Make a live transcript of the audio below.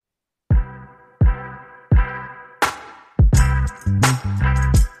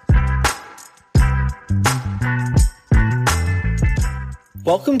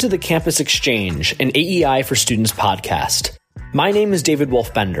Welcome to the Campus Exchange, an AEI for Students podcast. My name is David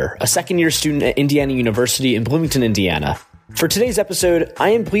Wolf-Bender, a second-year student at Indiana University in Bloomington, Indiana. For today's episode, I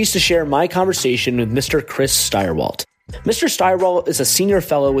am pleased to share my conversation with Mr. Chris Stirewalt. Mr. Stirewalt is a senior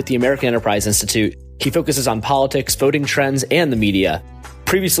fellow with the American Enterprise Institute. He focuses on politics, voting trends, and the media.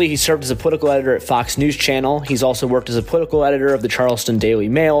 Previously, he served as a political editor at Fox News Channel. He's also worked as a political editor of the Charleston Daily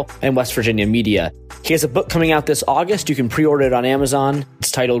Mail and West Virginia Media. He has a book coming out this August. You can pre-order it on Amazon.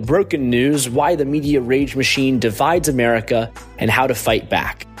 It's titled Broken News: Why the Media Rage Machine Divides America and How to Fight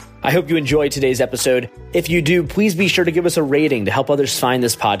Back. I hope you enjoyed today's episode. If you do, please be sure to give us a rating to help others find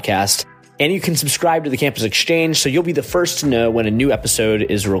this podcast. And you can subscribe to the Campus Exchange so you'll be the first to know when a new episode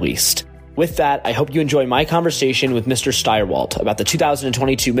is released. With that, I hope you enjoy my conversation with Mr. Stirewalt about the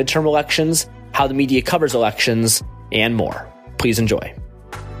 2022 midterm elections, how the media covers elections, and more. Please enjoy.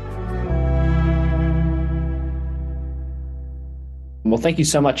 Well, thank you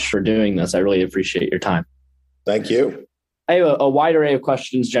so much for doing this. I really appreciate your time. Thank you. I have a wide array of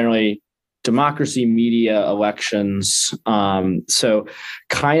questions, generally democracy, media, elections. So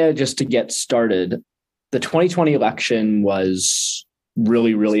kind of just to get started, the 2020 election was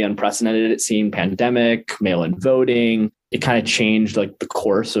really, really unprecedented. It seemed pandemic, mail-in voting. It kind of changed like the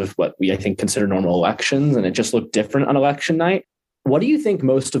course of what we, I think, consider normal elections. And it just looked different on election night. What do you think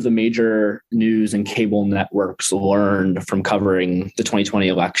most of the major news and cable networks learned from covering the 2020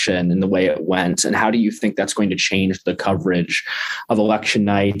 election and the way it went? And how do you think that's going to change the coverage of election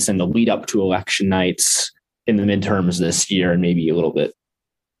nights and the lead up to election nights in the midterms this year and maybe a little bit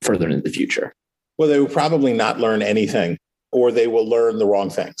further into the future? Well, they will probably not learn anything, or they will learn the wrong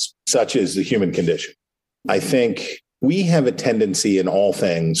things, such as the human condition. I think we have a tendency in all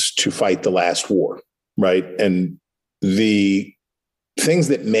things to fight the last war, right? And the things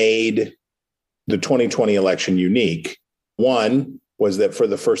that made the 2020 election unique, one was that for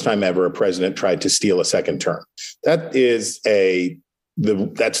the first time ever, a president tried to steal a second term. That is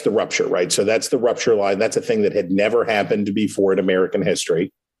that's the rupture, right? So that's the rupture line. That's a thing that had never happened before in American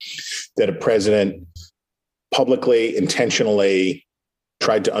history, that a president publicly, intentionally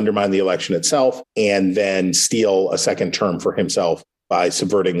tried to undermine the election itself and then steal a second term for himself by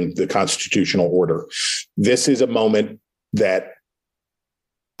subverting the constitutional order. This is a moment that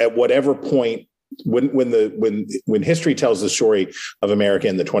at whatever point, when history tells the story of America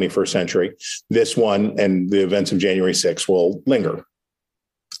in the 21st century, this one and the events of January 6th will linger.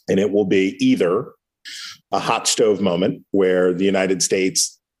 And it will be either a hot stove moment where the United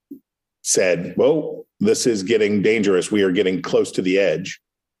States said, well, this is getting dangerous. We are getting close to the edge.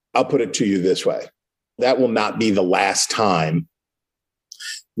 I'll put it to you this way. That will not be the last time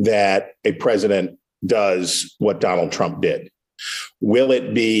that a president does what Donald Trump did. Will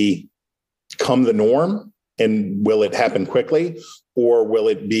it become the norm, and will it happen quickly, or will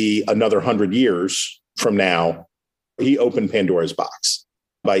it be another 100 years from now? He opened Pandora's box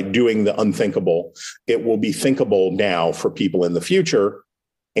by doing the unthinkable. It will be thinkable now for people in the future,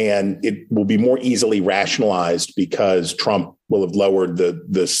 and it will be more easily rationalized because Trump will have lowered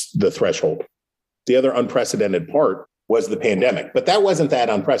the threshold. The other unprecedented part was the pandemic, but that wasn't that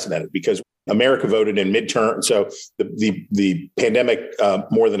unprecedented because America voted in midterm. So the pandemic,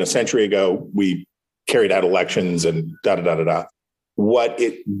 more than a century ago, we carried out elections and da-da-da-da-da. What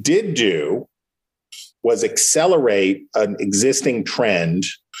it did do was accelerate an existing trend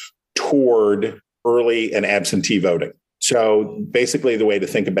toward early and absentee voting. So basically the way to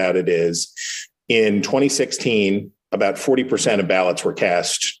think about it is in 2016, about 40% of ballots were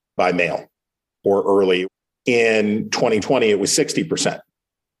cast by mail or early. In 2020, it was 60%.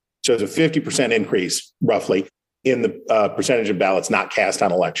 So it's a 50% increase, roughly, in the percentage of ballots not cast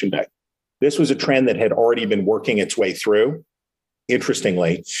on election day. This was a trend that had already been working its way through,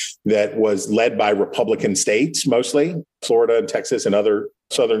 interestingly, that was led by Republican states, mostly. Florida, Texas, and other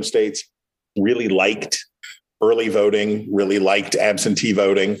southern states really liked early voting, really liked absentee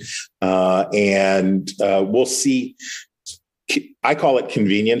voting. And we'll see. I call it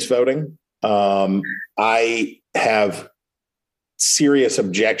convenience voting. I have serious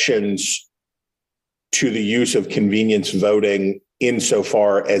objections to the use of convenience voting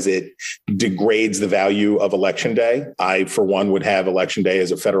insofar as it degrades the value of Election Day. I, for one, would have Election Day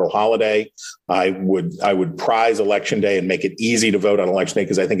as a federal holiday. I would prize Election Day and make it easy to vote on Election Day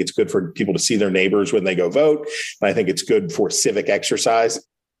because I think it's good for people to see their neighbors when they go vote. And I think it's good for civic exercise.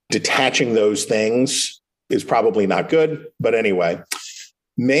 Detaching those things is probably not good. But anyway,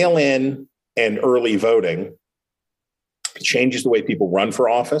 mail-in and early voting changes the way people run for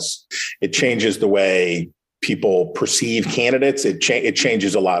office. It changes the way people perceive candidates. It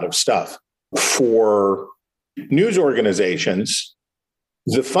changes a lot of stuff. For news organizations,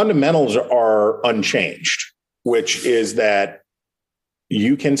 the fundamentals are unchanged, which is that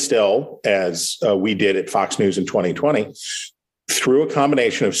you can still, as we did at Fox News in 2020, through a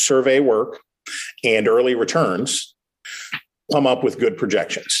combination of survey work and early returns, come up with good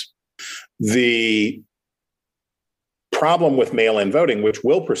projections. The problem with mail-in voting, which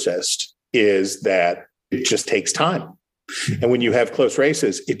will persist, is that it just takes time. And when you have close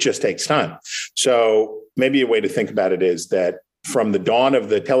races, it just takes time. So maybe a way to think about it is that from the dawn of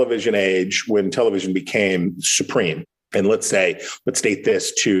the television age, when television became supreme, and let's date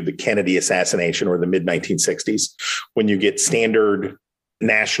this to the Kennedy assassination or the mid-1960s, when you get standard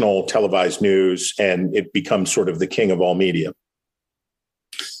national televised news and it becomes sort of the king of all media.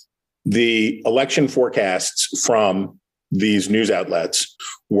 The election forecasts from these news outlets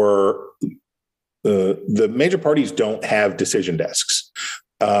were the major parties don't have decision desks.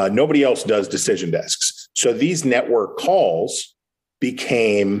 Nobody else does decision desks. So these network calls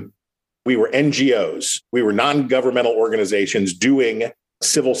became, we were NGOs. We were non-governmental organizations doing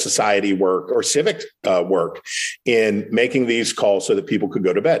civil society work or civic work in making these calls so that people could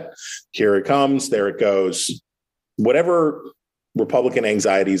go to bed. Here it comes, there it goes. Whatever Republican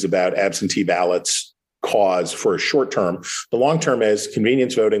anxieties about absentee ballots cause for a short term, the long term is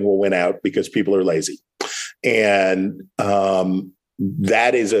convenience voting will win out because people are lazy. And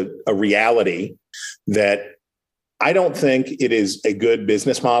that is a reality that I don't think it is a good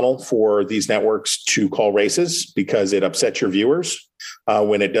business model for these networks to call races because it upsets your viewers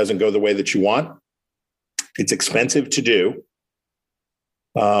when it doesn't go the way that you want. It's expensive to do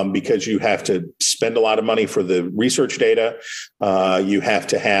because you have to spend a lot of money for the research data. You have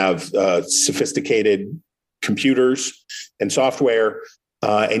to have sophisticated computers and software,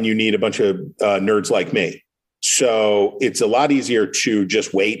 and you need a bunch of nerds like me. So it's a lot easier to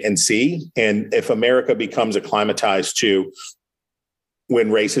just wait and see. And if America becomes acclimatized to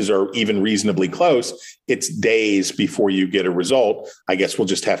when races are even reasonably close, it's days before you get a result. I guess we'll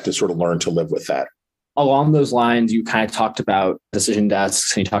just have to sort of learn to live with that. Along those lines, you kind of talked about decision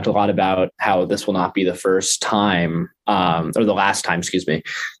desks, and you talked a lot about how this will not be the first time, or the last time,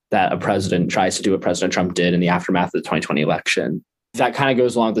 that a president tries to do what President Trump did in the aftermath of the 2020 election. That kind of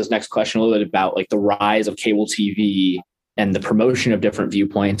goes along with this next question a little bit about like the rise of cable TV and the promotion of different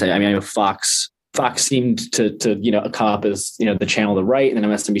viewpoints. I mean, I know Fox seemed to come up as, the channel to the right, and then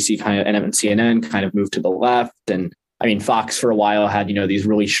MSNBC and CNN kind of moved to the left. And I mean, Fox for a while had, these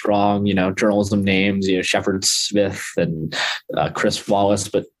really strong, journalism names, Shepard Smith and Chris Wallace,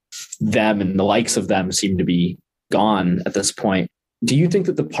 but them and the likes of them seem to be gone at this point. Do you think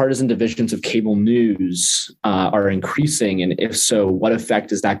that the partisan divisions of cable news are increasing? And if so, what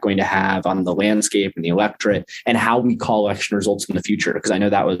effect is that going to have on the landscape and the electorate and how we call election results in the future? Because I know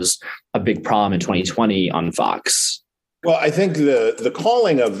that was a big problem in 2020 on Fox. Well, I think the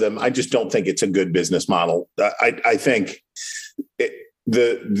calling of them, I just don't think it's a good business model. I think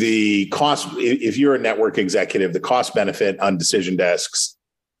the cost, if you're a network executive, the cost benefit on decision desks,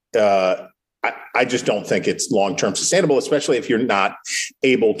 I just don't think it's long-term sustainable, especially if you're not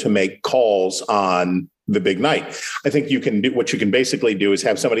able to make calls on the big night. I think what you can basically do is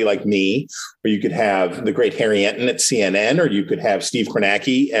have somebody like me, or you could have the great Harry Enton at CNN, or you could have Steve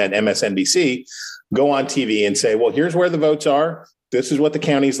Kornacki at MSNBC go on TV and say, well, here's where the votes are. This is what the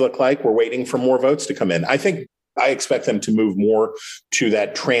counties look like. We're waiting for more votes to come in. I expect them to move more to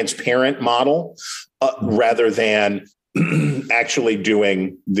that transparent model rather than actually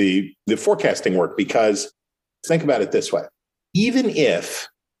doing the forecasting work, because think about it this way. Even if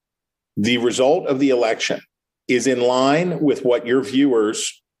the result of the election is in line with what your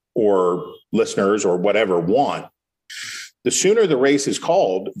viewers or listeners or whatever want, the sooner the race is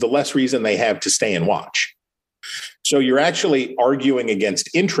called, the less reason they have to stay and watch. So you're actually arguing against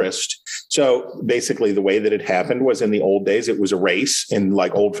interest. So basically the way that it happened was in the old days, it was a race in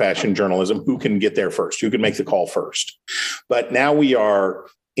like old fashioned journalism. Who can get there first? Who can make the call first? But now we are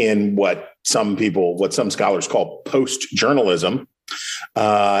in what some scholars call post-journalism.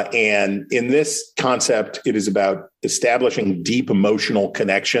 And in this concept, it is about establishing deep emotional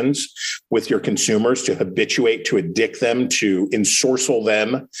connections with your consumers to habituate, to addict them, to ensorcel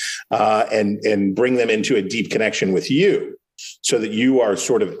them, and bring them into a deep connection with you so that you are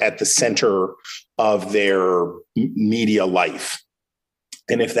sort of at the center of their media life.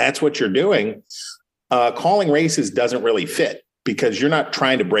 And if that's what you're doing, calling races doesn't really fit. Because you're not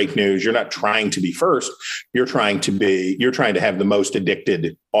trying to break news. You're not trying to be first. You're trying to have the most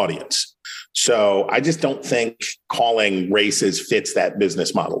addicted audience. So I just don't think calling races fits that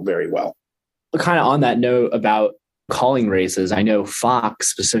business model very well. kind of on that note about calling races, I know Fox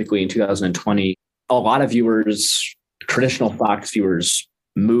specifically in 2020, a lot of viewers, traditional Fox viewers,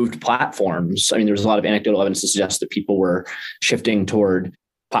 moved platforms. I mean, there was a lot of anecdotal evidence to suggest that people were shifting toward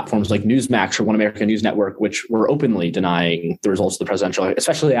platforms like Newsmax or One American News Network, which were openly denying the results of the presidential,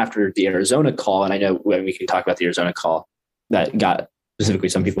 especially after the Arizona call. And I know when we can talk about the Arizona call that got specifically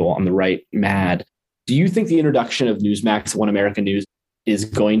some people on the right mad. Do you think the introduction of Newsmax, One American News, is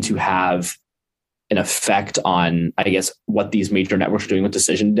going to have an effect on, I guess, what these major networks are doing with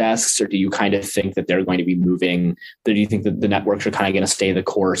decision desks? Or do you kind of think that they're going to be moving? Or do you think that the networks are kind of going to stay the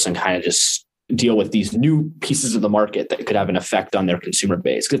course and kind of just deal with these new pieces of the market that could have an effect on their consumer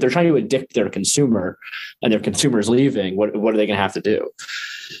base? Because if they're trying to addict their consumer and their consumer is leaving, what are they going to have to do?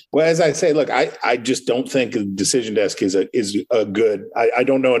 Well, as I say, look, I just don't think a decision desk is a good, I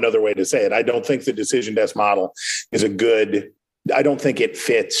don't know another way to say it. I don't think the decision desk model is a good, I don't think it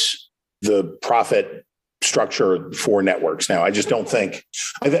fits the profit structure for networks now. I just don't think,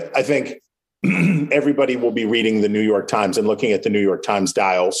 I think everybody will be reading the New York Times and looking at the New York Times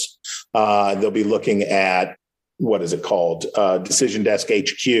dials. They'll be looking at, what is it called? Decision Desk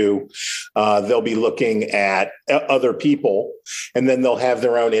HQ. They'll be looking at other people, and then they'll have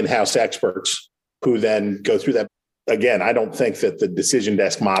their own in-house experts who then go through that. Again, I don't think that the decision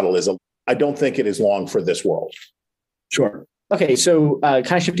desk model I don't think it is long for this world. Sure. Okay. So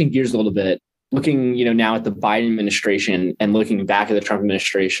kind of shifting gears a little bit, looking, now at the Biden administration and looking back at the Trump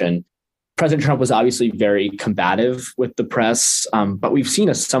administration, President Trump was obviously very combative with the press, but we've seen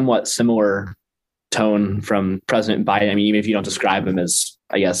a somewhat similar tone from President Biden. I mean, even if you don't describe him as,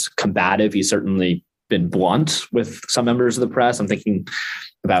 I guess, combative, he's certainly been blunt with some members of the press. I'm thinking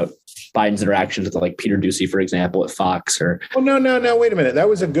about Biden's interactions with like Peter Doocy, for example, at Fox. Or no, wait a minute. That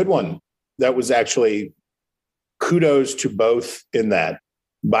was a good one. That was actually kudos to both in that.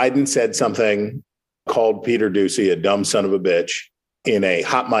 Biden said something, called Peter Doocy a dumb son of a bitch in a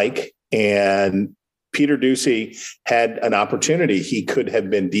hot mic, and Peter Doocy had an opportunity. He could have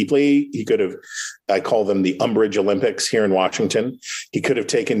been I call them the Umbridge Olympics here in Washington. He could have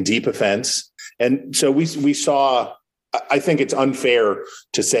taken deep offense. And so we saw, I think it's unfair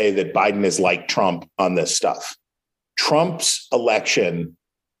to say that Biden is like Trump on this stuff. Trump's election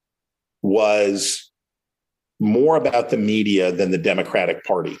was more about the media than the Democratic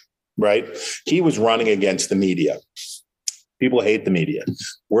Party, right? He was running against the media. People hate the media.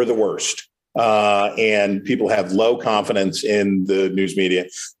 We're the worst. And people have low confidence in the news media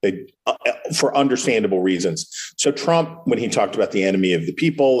for understandable reasons. So Trump, when he talked about the enemy of the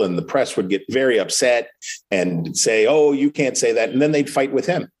people, and the press would get very upset and say, oh, you can't say that. And then they'd fight with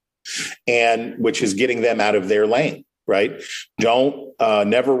him, and which is getting them out of their lane, right?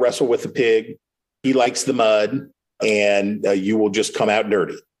 Never wrestle with the pig. He likes the mud, and you will just come out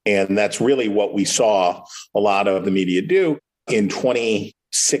dirty. And that's really what we saw a lot of the media do in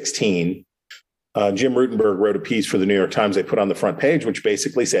 2016. Jim Rutenberg wrote a piece for the New York Times they put on the front page, which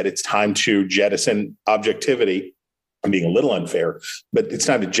basically said it's time to jettison objectivity. I'm being a little unfair, but it's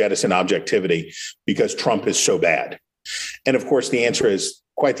time to jettison objectivity because Trump is so bad. And of course, the answer is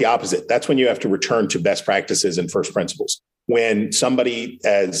quite the opposite. That's when you have to return to best practices and first principles. When somebody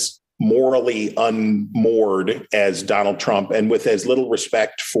as morally unmoored as Donald Trump, and with as little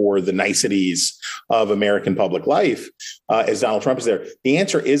respect for the niceties of American public life as Donald Trump is there, the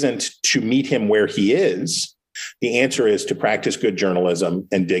answer isn't to meet him where he is. The answer is to practice good journalism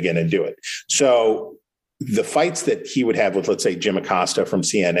and dig in and do it. So the fights that he would have with, let's say, Jim Acosta from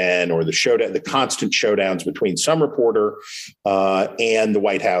CNN, or the constant showdowns between some reporter and the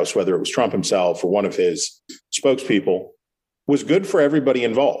White House, whether it was Trump himself or one of his spokespeople, was good for everybody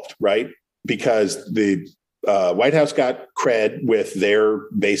involved, right? Because the White House got cred with their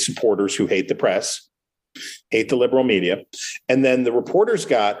base supporters who hate the press, hate the liberal media. And then the reporters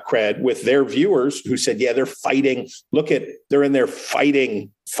got cred with their viewers who said, yeah, they're fighting. They're in there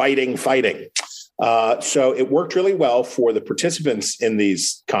fighting. So it worked really well for the participants in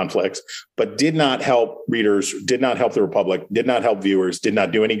these conflicts, but did not help readers, did not help the Republic, did not help viewers, did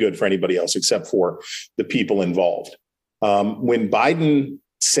not do any good for anybody else except for the people involved. When Biden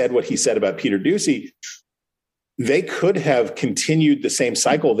said what he said about Peter Doocy, they could have continued the same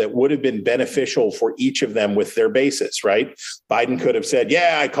cycle that would have been beneficial for each of them with their bases, right? Biden could have said,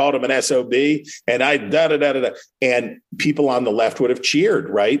 yeah, I called him an SOB and and people on the left would have cheered,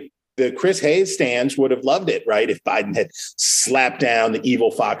 right? The Chris Hayes stands would have loved it, right? If Biden had slapped down the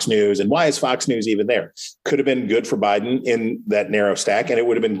evil Fox News. And why is Fox News even there? Could have been good for Biden in that narrow stack. And it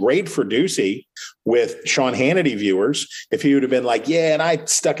would have been great for Doocy with Sean Hannity viewers if he would have been like, yeah, and I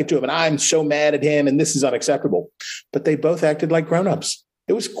stuck it to him and I'm so mad at him and this is unacceptable. But they both acted like grownups.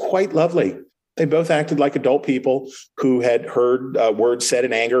 It was quite lovely. They both acted like adult people who had heard words said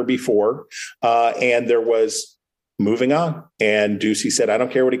in anger before. And there was moving on. And Ducey said, I don't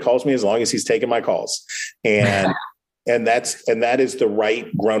care what he calls me as long as he's taking my calls. And that is the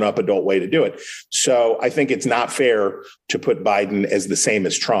right grown-up adult way to do it. So I think it's not fair to put Biden as the same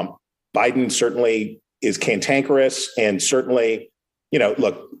as Trump. Biden certainly is cantankerous, and certainly,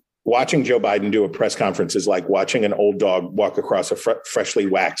 look, watching Joe Biden do a press conference is like watching an old dog walk across a freshly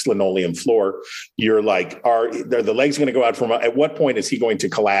waxed linoleum floor. You're like, are the legs going to go out from? At what point is he going to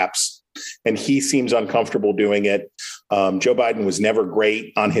collapse? And he seems uncomfortable doing it. Joe Biden was never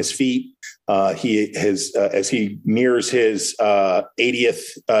great on his feet. He has, as he nears his 80th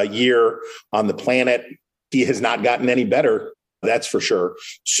year on the planet, he has not gotten any better. That's for sure.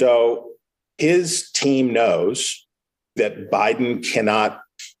 So his team knows that Biden cannot.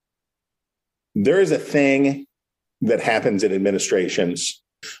 There is a thing that happens in administrations.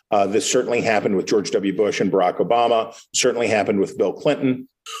 This certainly happened with George W. Bush and Barack Obama, certainly happened with Bill Clinton,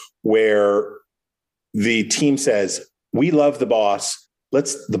 where the team says, we love the boss.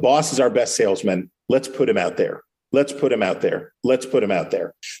 The boss is our best salesman. Let's put him out there. Let's put him out there. Let's put him out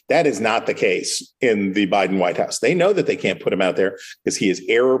there. That is not the case in the Biden White House. They know that they can't put him out there because he is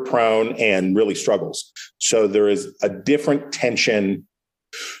error prone and really struggles. So there is a different tension.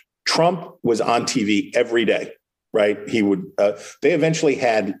 Trump was on TV every day, right? He would, they eventually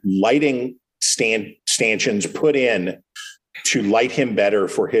had lighting stanchions put in to light him better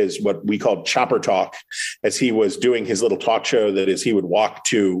for his, what we called chopper talk, as he was doing his little talk show. That is, he would walk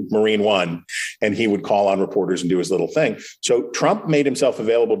to Marine One and he would call on reporters and do his little thing. So Trump made himself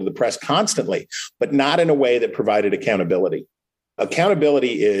available to the press constantly, but not in a way that provided accountability.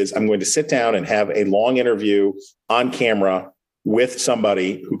 Accountability is, I'm going to sit down and have a long interview on camera with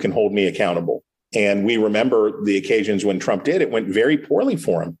somebody who can hold me accountable. And we remember the occasions when Trump did. It went very poorly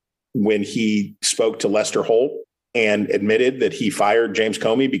for him when he spoke to Lester Holt and admitted that he fired James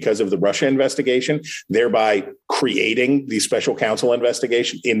Comey because of the Russia investigation, thereby creating the special counsel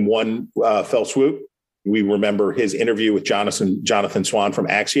investigation in one fell swoop. We remember his interview with Jonathan Swan from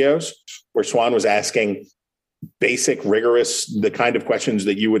Axios, where Swan was asking basic, rigorous, the kind of questions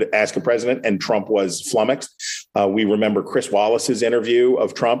that you would ask a president, and Trump was flummoxed. We remember Chris Wallace's interview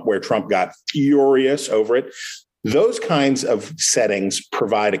of Trump, where Trump got furious over it. Those kinds of settings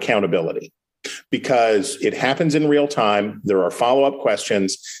provide accountability because it happens in real time. There are follow-up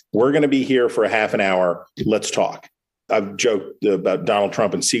questions. We're going to be here for a half an hour. Let's talk. I've joked about Donald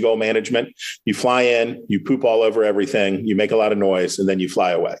Trump and seagull management. You fly in, you poop all over everything, you make a lot of noise, and then you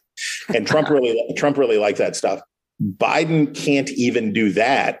fly away. And Trump really liked that stuff. Biden can't even do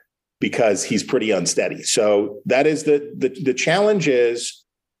that because he's pretty unsteady. So that is the challenge. Is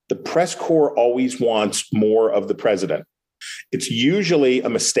the press corps always wants more of the president. It's usually a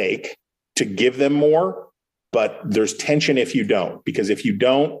mistake to give them more, but there's tension if you don't, because if you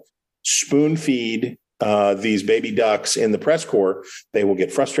don't spoon feed these baby ducks in the press corps, they will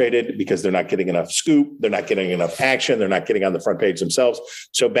get frustrated because they're not getting enough scoop. They're not getting enough action. They're not getting on the front page themselves.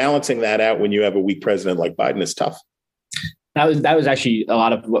 So balancing that out when you have a weak president like Biden is tough. That was actually a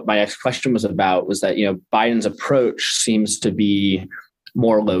lot of what my next question was about, was that, Biden's approach seems to be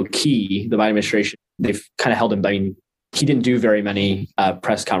more low key. The Biden administration, they've kind of held him. I mean, he didn't do very many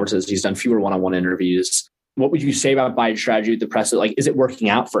press conferences. He's done fewer one-on-one interviews. What would you say about Biden's strategy with the press? Like, is it working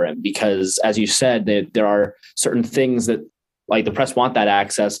out for him? Because as you said, there are certain things that, like, the press want that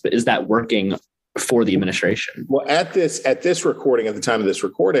access, but is that working for the administration? Well, at this recording, at the time of this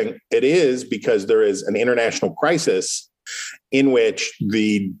recording, it is, because there is an international crisis in which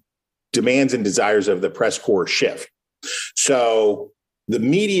the demands and desires of the press corps shift. So the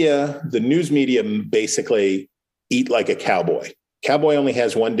media, the news media, basically eat like a cowboy. Cowboy only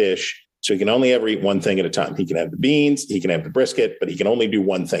has one dish. So he can only ever eat one thing at a time. He can have the beans, he can have the brisket, but he can only do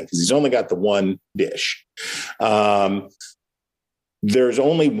one thing because he's only got the one dish. There's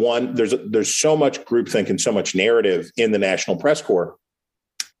only one. There's so much groupthink and so much narrative in the National Press Corps,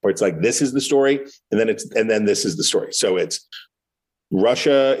 where it's like, this is the story, and then this is the story. So it's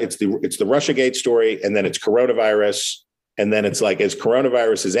Russia, it's the Russiagate story, and then it's coronavirus. And then it's like, as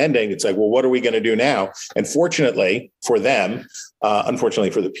coronavirus is ending, it's like, well, what are we going to do now? And fortunately for them,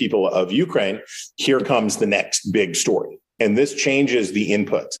 unfortunately for the people of Ukraine, here comes the next big story. And this changes the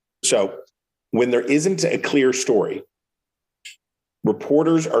inputs. So when there isn't a clear story,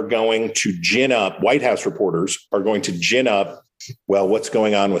 reporters are going to gin up, White House reporters are going to gin up, well, what's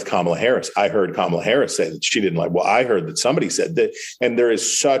going on with Kamala Harris? I heard Kamala Harris say that she didn't like, well, I heard that somebody said that. And there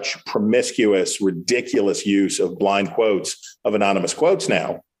is such promiscuous, ridiculous use of blind quotes, of anonymous quotes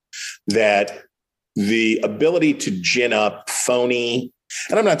now, that the ability to gin up phony,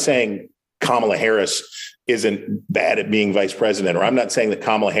 and I'm not saying Kamala Harris isn't bad at being vice president, or I'm not saying that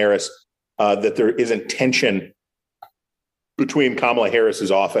Kamala Harris, that there isn't tension between Kamala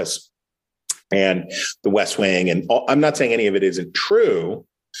Harris's office and the West Wing. And I'm not saying any of it isn't true,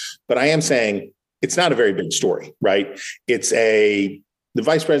 but I am saying it's not a very big story, right? The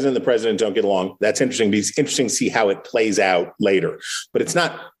vice president and the president don't get along. That's interesting. It's interesting to see how it plays out later, but it's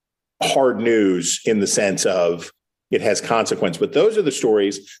not hard news in the sense of it has consequence. But those are the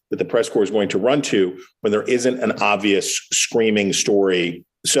stories that the press corps is going to run to when there isn't an obvious screaming story.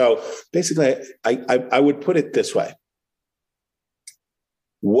 So basically, I would put it this way.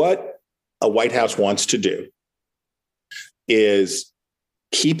 What a White House wants to do is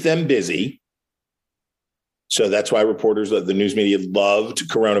keep them busy. So that's why reporters of the news media loved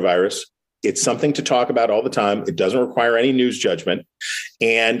coronavirus. It's something to talk about all the time. It doesn't require any news judgment.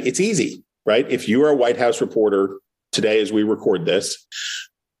 And it's easy, right? If you are a White House reporter today, as we record this,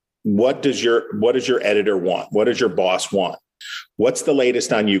 what does your editor want? What does your boss want? What's the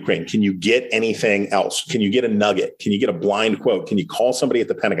latest on Ukraine? Can you get anything else? Can you get a nugget? Can you get a blind quote? Can you call somebody at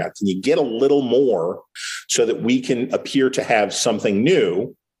the Pentagon? Can you get a little more so that we can appear to have something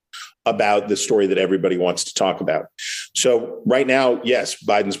new about the story that everybody wants to talk about? So right now, yes,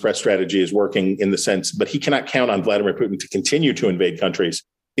 Biden's press strategy is working in the sense, but he cannot count on Vladimir Putin to continue to invade countries.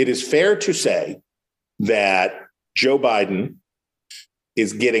 It is fair to say that Joe Biden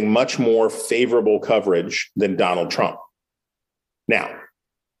is getting much more favorable coverage than Donald Trump. Now,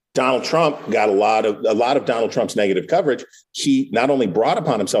 Donald Trump got a lot of Donald Trump's negative coverage. He not only brought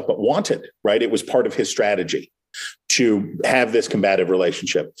upon himself, but wanted, right? It was part of his strategy to have this combative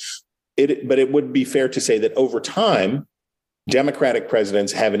relationship. But it would be fair to say that over time, Democratic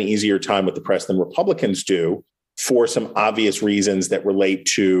presidents have an easier time with the press than Republicans do for some obvious reasons that relate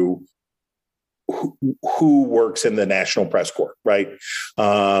to who works in the National Press Corps, right?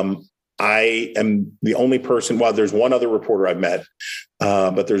 I am the only person. Well, there's one other reporter I've met,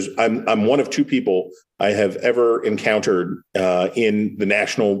 but I'm one of two people I have ever encountered in the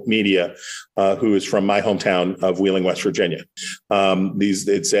national media who is from my hometown of Wheeling, West Virginia.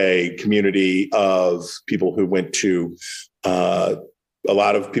 It's a community of people who went to a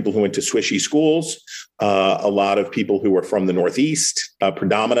lot of people who went to swishy schools, a lot of people who were from the Northeast,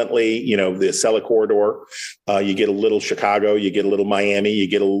 predominantly, the Acela corridor. You get a little Chicago, you get a little Miami, you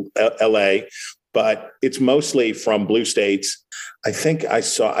get a LA, but it's mostly from blue states. I think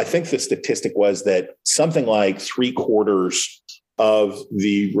the statistic was that something like 3/4 of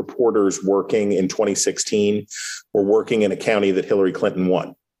the reporters working in 2016 were working in a county that Hillary Clinton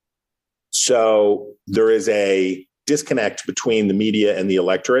won. So there is a disconnect between the media and the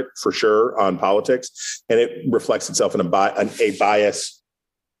electorate, for sure, on politics. And it reflects itself in a bias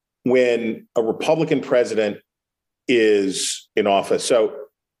when a Republican president is in office. So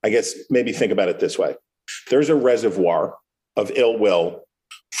I guess maybe think about it this way. There's a reservoir of ill will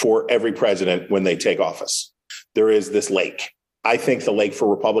for every president when they take office. There is this lake. I think the lake for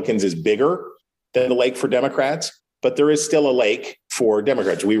Republicans is bigger than the lake for Democrats, but there is still a lake for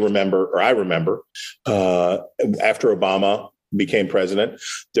Democrats. I remember, after Obama became president,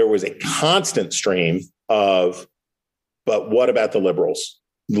 there was a constant stream of, but what about the liberals?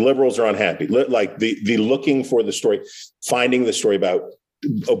 The liberals are unhappy. Like the looking for the story, finding the story about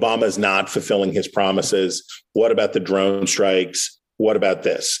Obama's not fulfilling his promises. What about the drone strikes? What about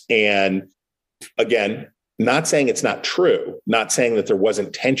this? And again, not saying it's not true, not saying that there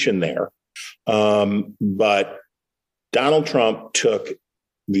wasn't tension there, but Donald Trump took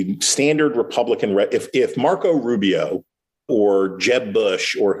the standard Republican. If Marco Rubio or Jeb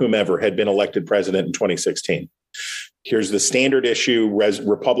Bush or whomever had been elected president in 2016, here's the standard issue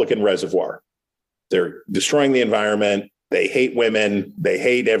Republican reservoir. They're destroying the environment. They hate women. They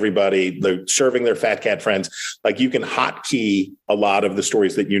hate everybody. They're serving their fat cat friends. Like, you can hotkey a lot of the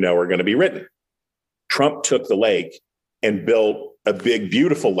stories that are going to be written. Trump took the lake and built a big,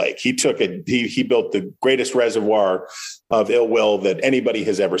 beautiful lake. He built the greatest reservoir of ill will that anybody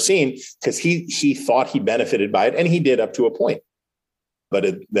has ever seen, because he thought he benefited by it, and he did up to a point.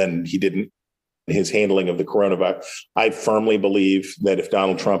 But then he didn't. His handling of the coronavirus. I firmly believe that if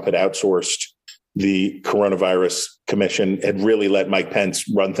Donald Trump had outsourced the coronavirus commission, had really let Mike Pence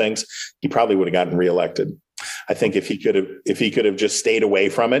run things, he probably would have gotten reelected. I think if he could have just stayed away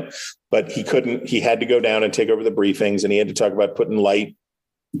from it, but he couldn't. He had to go down and take over the briefings, and he had to talk about putting light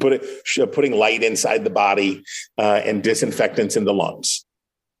inside the body and disinfectants in the lungs.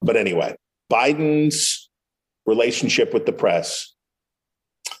 But anyway, Biden's relationship with the press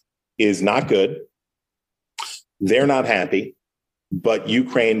is not good. They're not happy, but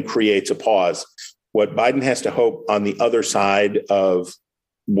Ukraine creates a pause. What Biden has to hope on the other side of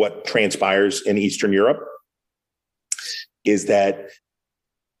what transpires in Eastern Europe is that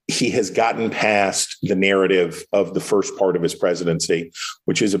he has gotten past the narrative of the first part of his presidency,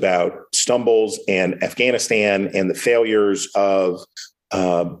 which is about stumbles and Afghanistan and the failures of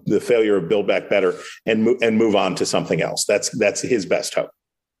Build Back Better, and move on to something else. That's his best hope.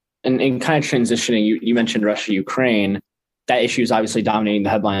 And kind of transitioning, you mentioned Russia, Ukraine. That issue is obviously dominating the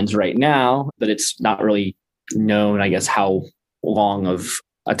headlines right now, but it's not really known, I guess, how long of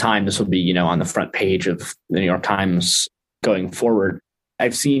a time this will be, on the front page of the New York Times going forward.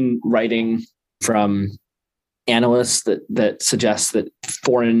 I've seen writing from analysts that suggests that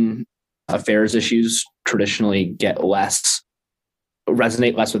foreign affairs issues traditionally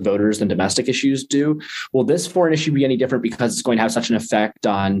resonate less with voters than domestic issues do. Will this foreign issue be any different because it's going to have such an effect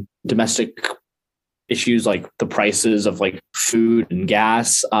on domestic issues like the prices of like food and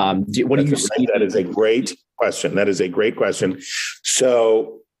gas? What do you see? That is a great question.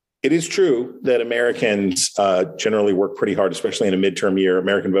 So it is true that Americans generally work pretty hard, especially in a midterm year.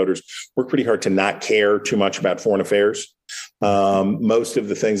 American voters work pretty hard to not care too much about foreign affairs. Most of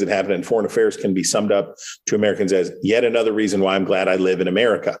the things that happen in foreign affairs can be summed up to Americans as yet another reason why I'm glad I live in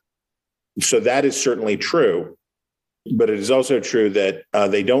America. So that is certainly true. But it is also true that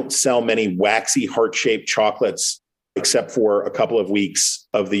they don't sell many waxy heart-shaped chocolates except for a couple of weeks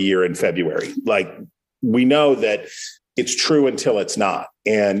of the year in February. Like, we know that it's true until it's not.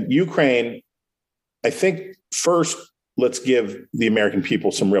 And Ukraine, I think first, let's give the American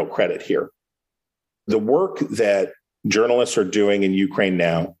people some real credit here. The work that journalists are doing in Ukraine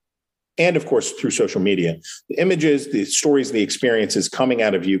now, and of course through social media, the images, the stories, the experiences coming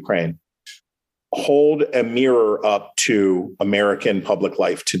out of Ukraine hold a mirror up to American public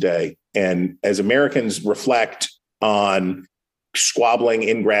life today. And as Americans reflect on squabbling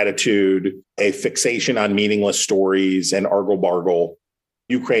ingratitude, a fixation on meaningless stories and argle-bargle,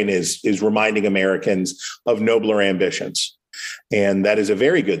 Ukraine is reminding Americans of nobler ambitions. And that is a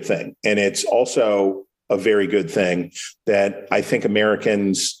very good thing. And it's also a very good thing that I think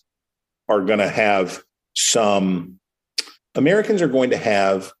Americans are going to have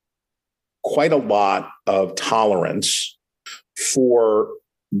quite a lot of tolerance for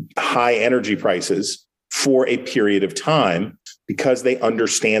high energy prices for a period of time because they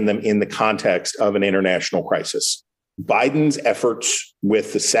understand them in the context of an international crisis. Biden's efforts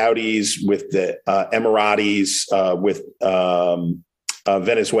with the Saudis, with the Emiratis, with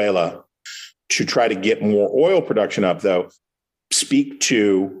Venezuela to try to get more oil production up, though, speak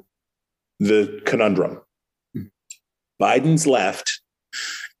to the conundrum. Biden's left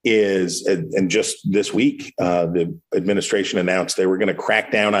is, and just this week, the administration announced they were going to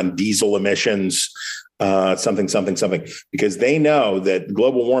crack down on diesel emissions, something, because they know that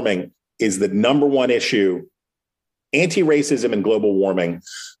global warming is the number one issue. Anti-racism and global warming,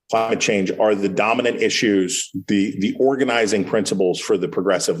 climate change are the dominant issues, the organizing principles for the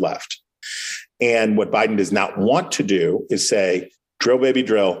progressive left. And what Biden does not want to do is say, drill, baby,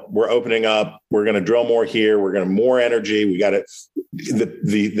 drill. We're opening up. We're going to drill more here. We're going to more energy. We got it.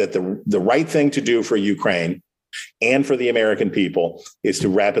 The right thing to do for Ukraine and for the American people is to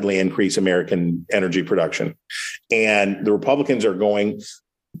rapidly increase American energy production. And the Republicans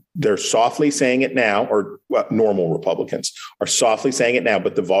they're softly saying it now, or normal Republicans are softly saying it now,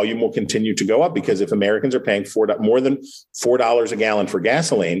 but the volume will continue to go up because if Americans are paying more than $4 a gallon for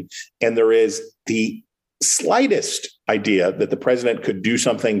gasoline, and there is the slightest idea that the president could do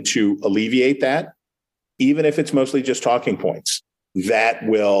something to alleviate that, even if it's mostly just talking points, that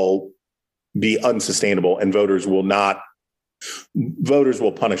will be unsustainable and voters will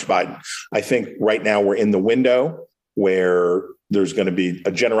punish Biden. I think right now we're in the window where there's going to be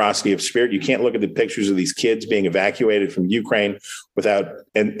a generosity of spirit. You can't look at the pictures of these kids being evacuated from Ukraine without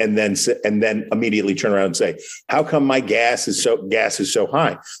and then immediately turn around and say, how come my gas is so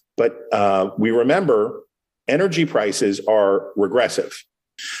high? But we remember energy prices are regressive.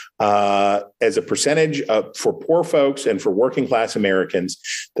 As a percentage for poor folks and for working class Americans,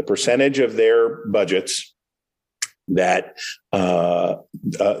 the percentage of their budgets that the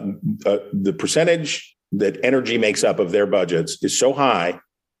percentage that energy makes up of their budgets is so high.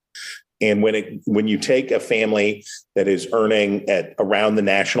 And when you take a family that is earning at around the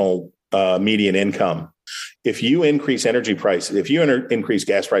national median income, if you increase energy prices, if you increase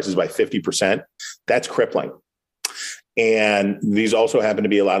gas prices by 50%, that's crippling. And these also happen to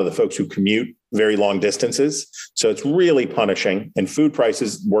be a lot of the folks who commute very long distances. So it's really punishing. And food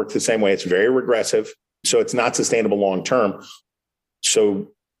prices work the same way. It's very regressive. So it's not sustainable long term.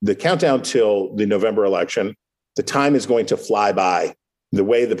 So the countdown till the November election, the time is going to fly by the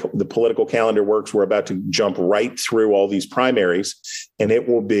way the political calendar works, we're about to jump right through all these primaries, and it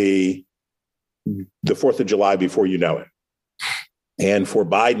will be the 4th of July before you know it. And for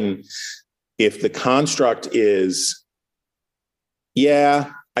Biden, if the construct is,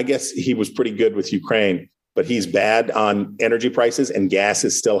 yeah, I guess he was pretty good with Ukraine, but he's bad on energy prices and gas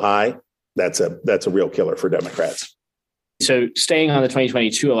is still high, that's a real killer for Democrats. So staying on the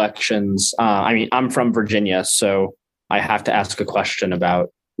 2022 elections, I'm from Virginia, so I have to ask a question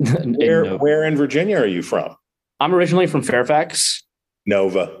about where in Virginia are you from? I'm originally from Fairfax.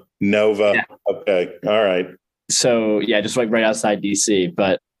 Nova. Yeah. Okay. All right. So yeah, just like right outside DC.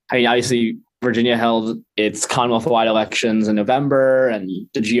 But I mean, obviously Virginia held its Commonwealth-wide elections in November, and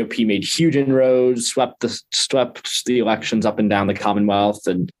the GOP made huge inroads, swept the elections up and down the Commonwealth.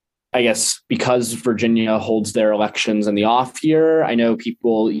 And I guess because Virginia holds their elections in the off year, I know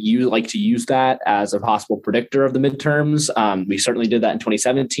people like to use that as a possible predictor of the midterms. We certainly did that in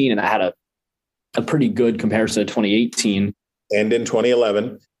 2017, and I had a pretty good comparison to 2018. And in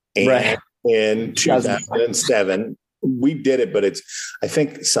 2011. And right. In 2007, we did it, but it's, I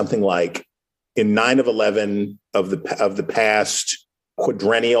think, something like in 9 of 11 of the past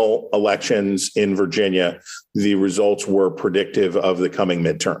quadrennial elections in Virginia, the results were predictive of the coming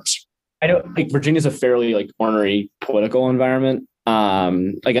midterms. I know, like, Virginia's a fairly ornery political environment.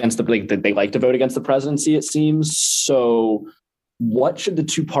 Against they like to vote against the presidency, it seems. So, what should the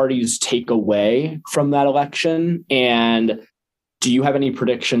two parties take away from that election? And do you have any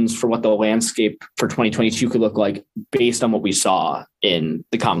predictions for what the landscape for 2022 could look like based on what we saw in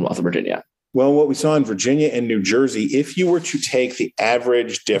the Commonwealth of Virginia? Well, what we saw in Virginia and New Jersey, if you were to take the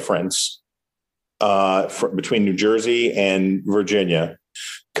average difference between New Jersey and Virginia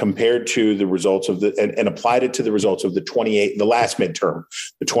compared to the results of and applied it to the results of the last midterm,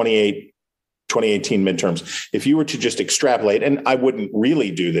 the 2018 midterms, if you were to just extrapolate, and I wouldn't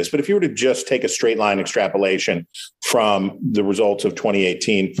really do this, but if you were to just take a straight line extrapolation from the results of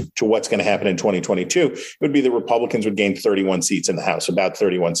 2018 to what's going to happen in 2022, it would be the Republicans would gain 31 seats in the House, about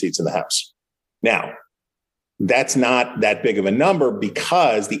 31 seats in the House. Now, that's not that big of a number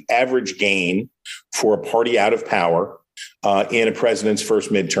because the average gain for a party out of power in a president's first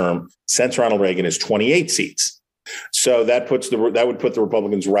midterm since Ronald Reagan is 28 seats. So that would put the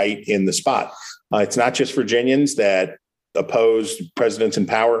Republicans right in the spot. It's not just Virginians that oppose presidents in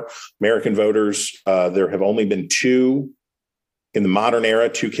power. American voters, there have only been two in the modern era,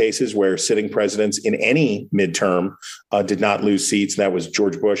 two cases where sitting presidents in any midterm did not lose seats. That was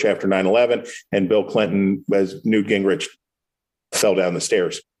George Bush after 9/11 and Bill Clinton as Newt Gingrich fell down the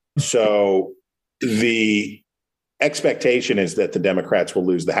stairs. So the expectation is that the Democrats will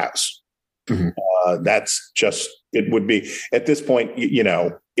lose the House. Mm-hmm. That's just, it would be at this point,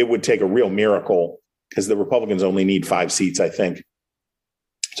 it would take a real miracle because the Republicans only need 5 seats, I think.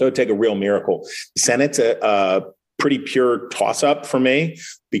 So it'd take a real miracle. The Senate's a pretty pure toss up for me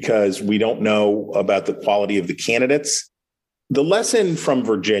because we don't know about the quality of the candidates. The lesson from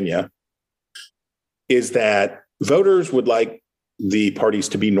Virginia is that voters would like the parties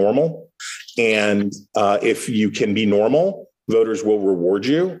to be normal. And if you can be normal, voters will reward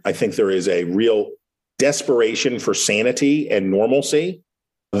you. I think there is a real desperation for sanity and normalcy.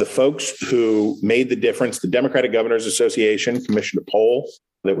 The folks who made the difference, the Democratic Governors Association commissioned a poll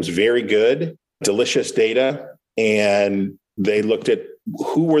that was very good, delicious data, and they looked at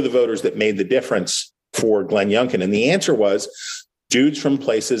who were the voters that made the difference for Glenn Youngkin. And the answer was dudes from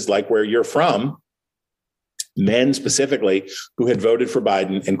places like where you're from, men specifically, who had voted for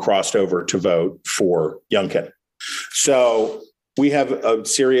Biden and crossed over to vote for Youngkin. So we have a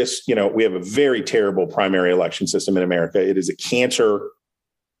serious, we have a very terrible primary election system in America. It is a cancer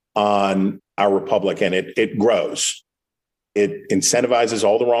on our republic, and it grows. It incentivizes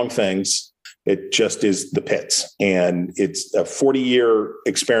all the wrong things. It just is the pits. And it's a 40-year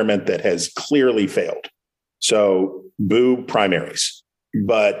experiment that has clearly failed. So boo primaries.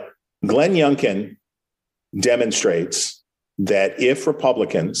 But Glenn Youngkin demonstrates that if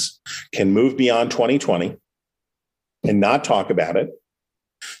Republicans can move beyond 2020 and not talk about it,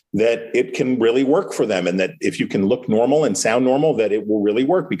 that it can really work for them. And that if you can look normal and sound normal, that it will really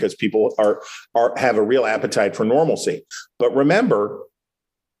work because people have a real appetite for normalcy. But remember,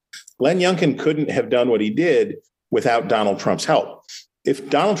 Glenn Youngkin couldn't have done what he did without Donald Trump's help.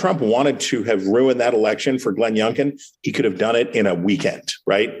 If Donald Trump wanted to have ruined that election for Glenn Youngkin, he could have done it in a weekend,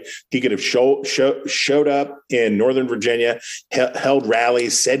 right? He could have showed up in Northern Virginia, held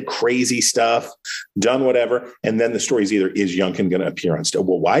rallies, said crazy stuff, done whatever. And then the story is either, is Youngkin going to appear on stage?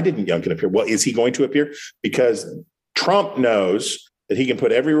 Well, why didn't Youngkin appear? Well, is he going to appear? Because Trump knows that he can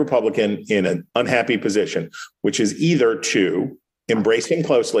put every Republican in an unhappy position, which is either to embrace him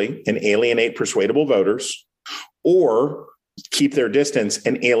closely and alienate persuadable voters, or keep their distance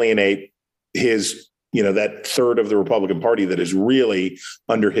and alienate his, that third of the Republican Party that is really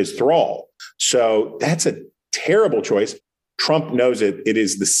under his thrall. So that's a terrible choice. Trump knows it. It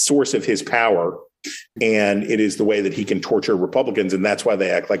is the source of his power, and it is the way that he can torture Republicans. And that's why they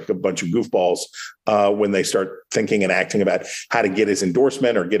act like a bunch of goofballs when they start thinking and acting about how to get his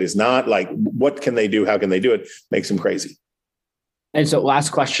endorsement or get his not. Like, what can they do? How can they do it? Makes them crazy. And so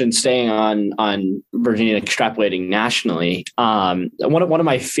last question, staying on Virginia, extrapolating nationally. One of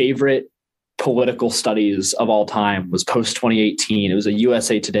my favorite political studies of all time was post 2018. It was a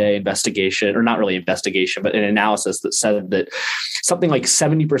USA Today investigation, or not really investigation, but an analysis that said that something like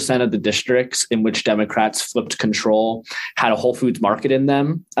 70% of the districts in which Democrats flipped control had a Whole Foods market in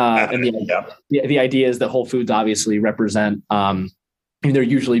them. And the idea is that Whole Foods obviously represent, they're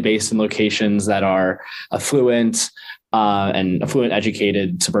usually based in locations that are affluent,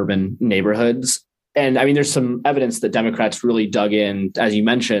 educated suburban neighborhoods. And I mean, there's some evidence that Democrats really dug in, as you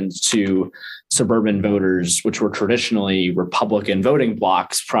mentioned, to suburban voters, which were traditionally Republican voting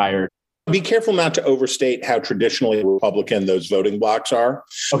blocks prior. Be careful not to overstate how traditionally Republican those voting blocks are.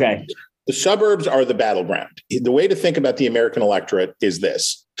 Okay. The suburbs are the battleground. The way to think about the American electorate is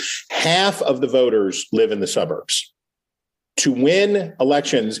this: half of the voters live in the suburbs. To win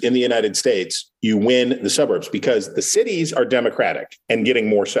elections in the United States, you win the suburbs because the cities are Democratic and getting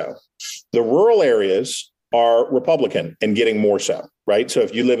more so. The rural areas are Republican and getting more so, right? So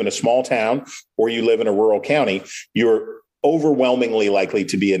if you live in a small town or you live in a rural county, you're overwhelmingly likely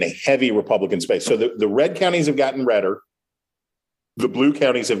to be in a heavy Republican space. So the red counties have gotten redder. The blue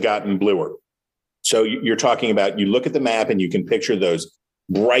counties have gotten bluer. So you're talking about, you look at the map and you can picture those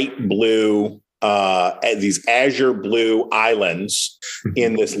bright blue, these azure blue islands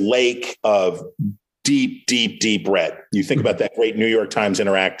in this lake of deep, deep, deep red. You think about that great New York Times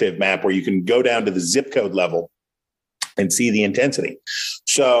interactive map where you can go down to the zip code level and see the intensity.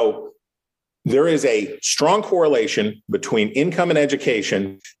 So there is a strong correlation between income and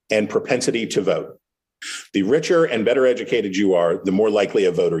education and propensity to vote. The richer and better educated you are, the more likely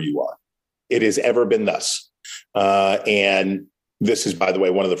a voter you are. It has ever been thus. And this is, by the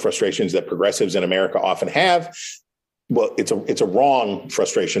way, one of the frustrations that progressives in America often have. Well, it's a wrong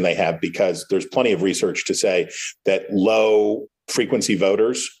frustration they have, because there's plenty of research to say that low frequency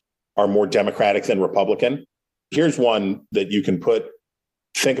voters are more Democratic than Republican. Here's one that you can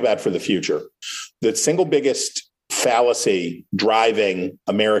think about for the future. The single biggest fallacy driving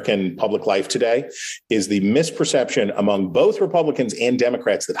American public life today is the misperception among both Republicans and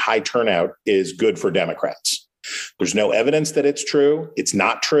Democrats that high turnout is good for Democrats. There's no evidence that it's true. It's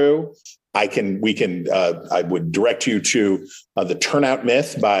not true. I would direct you to The Turnout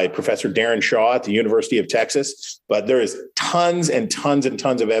Myth by Professor Darren Shaw at the University of Texas. But there is tons and tons and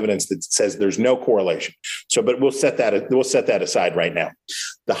tons of evidence that says there's no correlation. So, but we'll set that aside right now.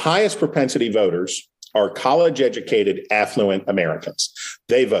 The highest propensity voters are college-educated, affluent Americans.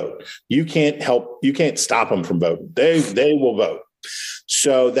 They vote. You can't stop them from voting. They will vote.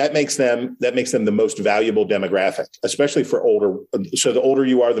 So that makes them the most valuable demographic, especially for older. So the older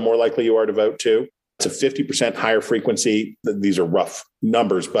you are, the more likely you are to vote too. It's a 50% higher frequency. These are rough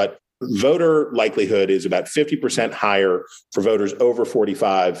numbers, but voter likelihood is about 50% higher for voters over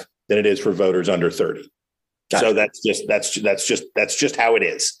 45 than it is for voters under 30. Gotcha. So that's just how it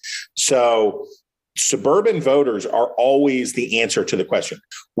is. So suburban voters are always the answer to the question.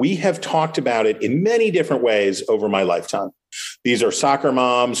 We have talked about it in many different ways over my lifetime. These are soccer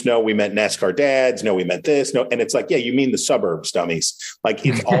moms. No, we meant NASCAR dads. No, we meant this. No. And it's like, yeah, you mean the suburbs, dummies. Like,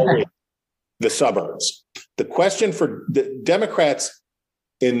 it's always the suburbs. The question for the Democrats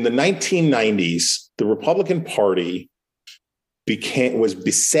in the 1990s, the Republican Party was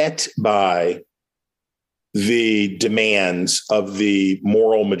beset by the demands of the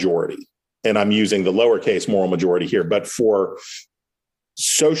moral majority. And I'm using the lowercase moral majority here, but for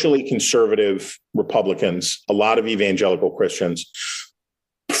socially conservative Republicans, a lot of evangelical Christians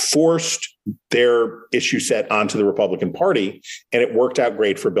forced their issue set onto the Republican Party, and it worked out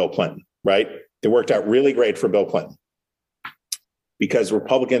great for Bill Clinton, right? It worked out really great for Bill Clinton because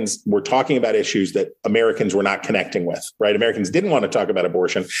Republicans were talking about issues that Americans were not connecting with, right? Americans didn't want to talk about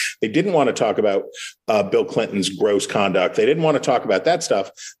abortion. They didn't want to talk about Bill Clinton's gross conduct. They didn't want to talk about that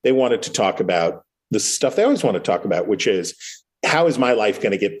stuff. They wanted to talk about the stuff they always want to talk about, which is, how is my life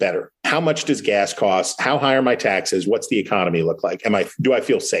going to get better? How much does gas cost? How high are my taxes? What's the economy look like? Do I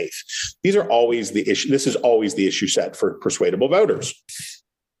feel safe? These are always the issue. This is always the issue set for persuadable voters.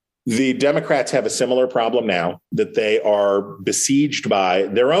 The Democrats have a similar problem now, that they are besieged by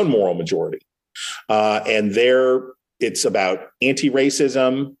their own moral majority. And their It's about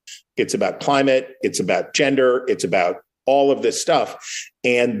anti-racism. It's about climate. It's about gender. It's about all of this stuff.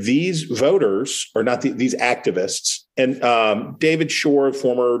 And these voters are not these activists. And David Shore,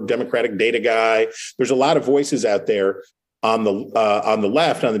 former Democratic data guy, there's a lot of voices out there on the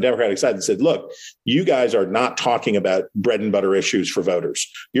left, on the Democratic side, that said, look, you guys are not talking about bread and butter issues for voters.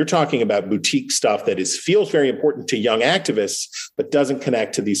 You're talking about boutique stuff that feels very important to young activists, but doesn't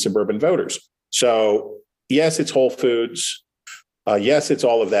connect to these suburban voters. So yes, it's Whole Foods. Yes, it's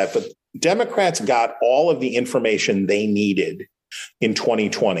all of that. But Democrats got all of the information they needed in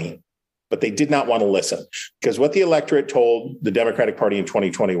 2020, but they did not want to listen, because what the electorate told the Democratic Party in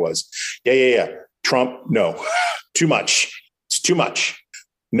 2020 was, yeah. Trump, no, too much. It's too much.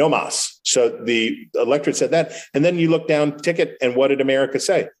 No mas. So the electorate said that. And then you look down ticket, and what did America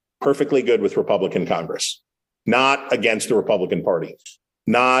say? Perfectly good with Republican Congress, not against the Republican Party.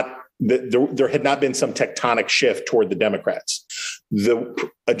 There had not been some tectonic shift toward the Democrats.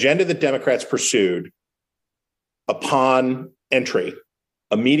 The agenda that Democrats pursued upon entry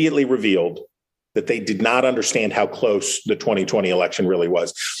immediately revealed that they did not understand how close the 2020 election really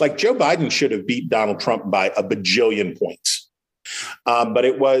was. Like, Joe Biden should have beat Donald Trump by a bajillion points. But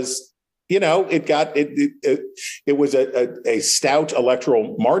it was, it was a stout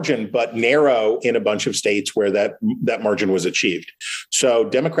electoral margin, but narrow in a bunch of states where that margin was achieved. So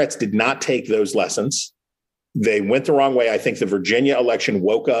Democrats did not take those lessons. They went the wrong way. I think the Virginia election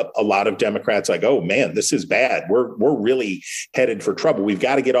woke up a lot of Democrats like, oh, man, this is bad. We're really headed for trouble. We've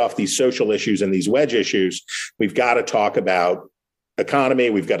got to get off these social issues and these wedge issues. We've got to talk about economy.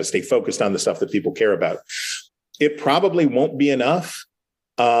 We've got to stay focused on the stuff that people care about. It probably won't be enough.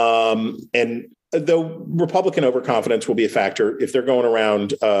 And though Republican overconfidence will be a factor, if they're going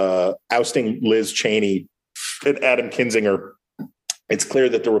around ousting Liz Cheney and Adam Kinzinger, it's clear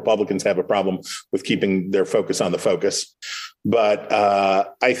that the Republicans have a problem with keeping their focus on the focus. But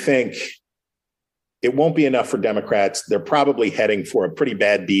I think it won't be enough for Democrats. They're probably heading for a pretty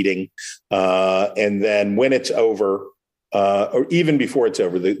bad beating. And then when it's over, or even before it's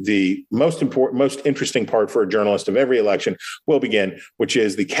over, the most interesting part for a journalist of every election will begin, which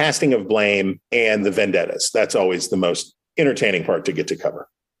is the casting of blame and the vendettas. That's always the most entertaining part to get to cover.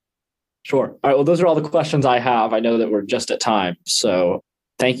 Sure. All right. Well, those are all the questions I have. I know that we're just at time. So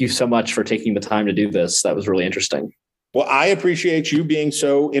thank you so much for taking the time to do this. That was really interesting. Well, I appreciate you being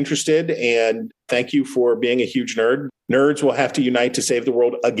so interested, and thank you for being a huge nerd. Nerds will have to unite to save the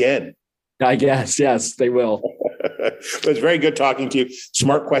world again. I guess. Yes, they will. It was very good talking to you.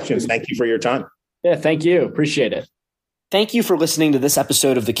 Smart questions. Thank you for your time. Yeah, thank you. Appreciate it. Thank you for listening to this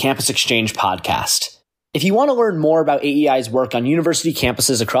episode of the Campus Exchange podcast. If you want to learn more about AEI's work on university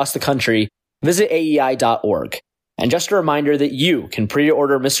campuses across the country, visit aei.org. And just a reminder that you can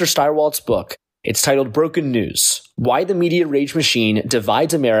pre-order Mr. Steyerwalt's book. It's titled Broken News: Why the Media Rage Machine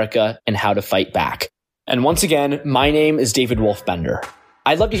Divides America and How to Fight Back. And once again, my name is David Wolfbender.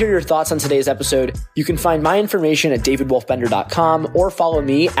 I'd love to hear your thoughts on today's episode. You can find my information at davidwolfbender.com or follow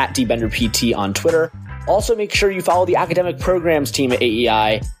me at dbenderpt on Twitter. Also, make sure you follow the academic programs team at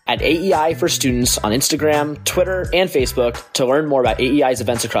AEI at AEI for Students on Instagram, Twitter, and Facebook to learn more about AEI's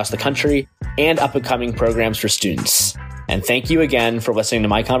events across the country and up-and-coming programs for students. And thank you again for listening to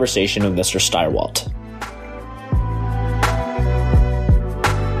my conversation with Mr. Steyerwalt.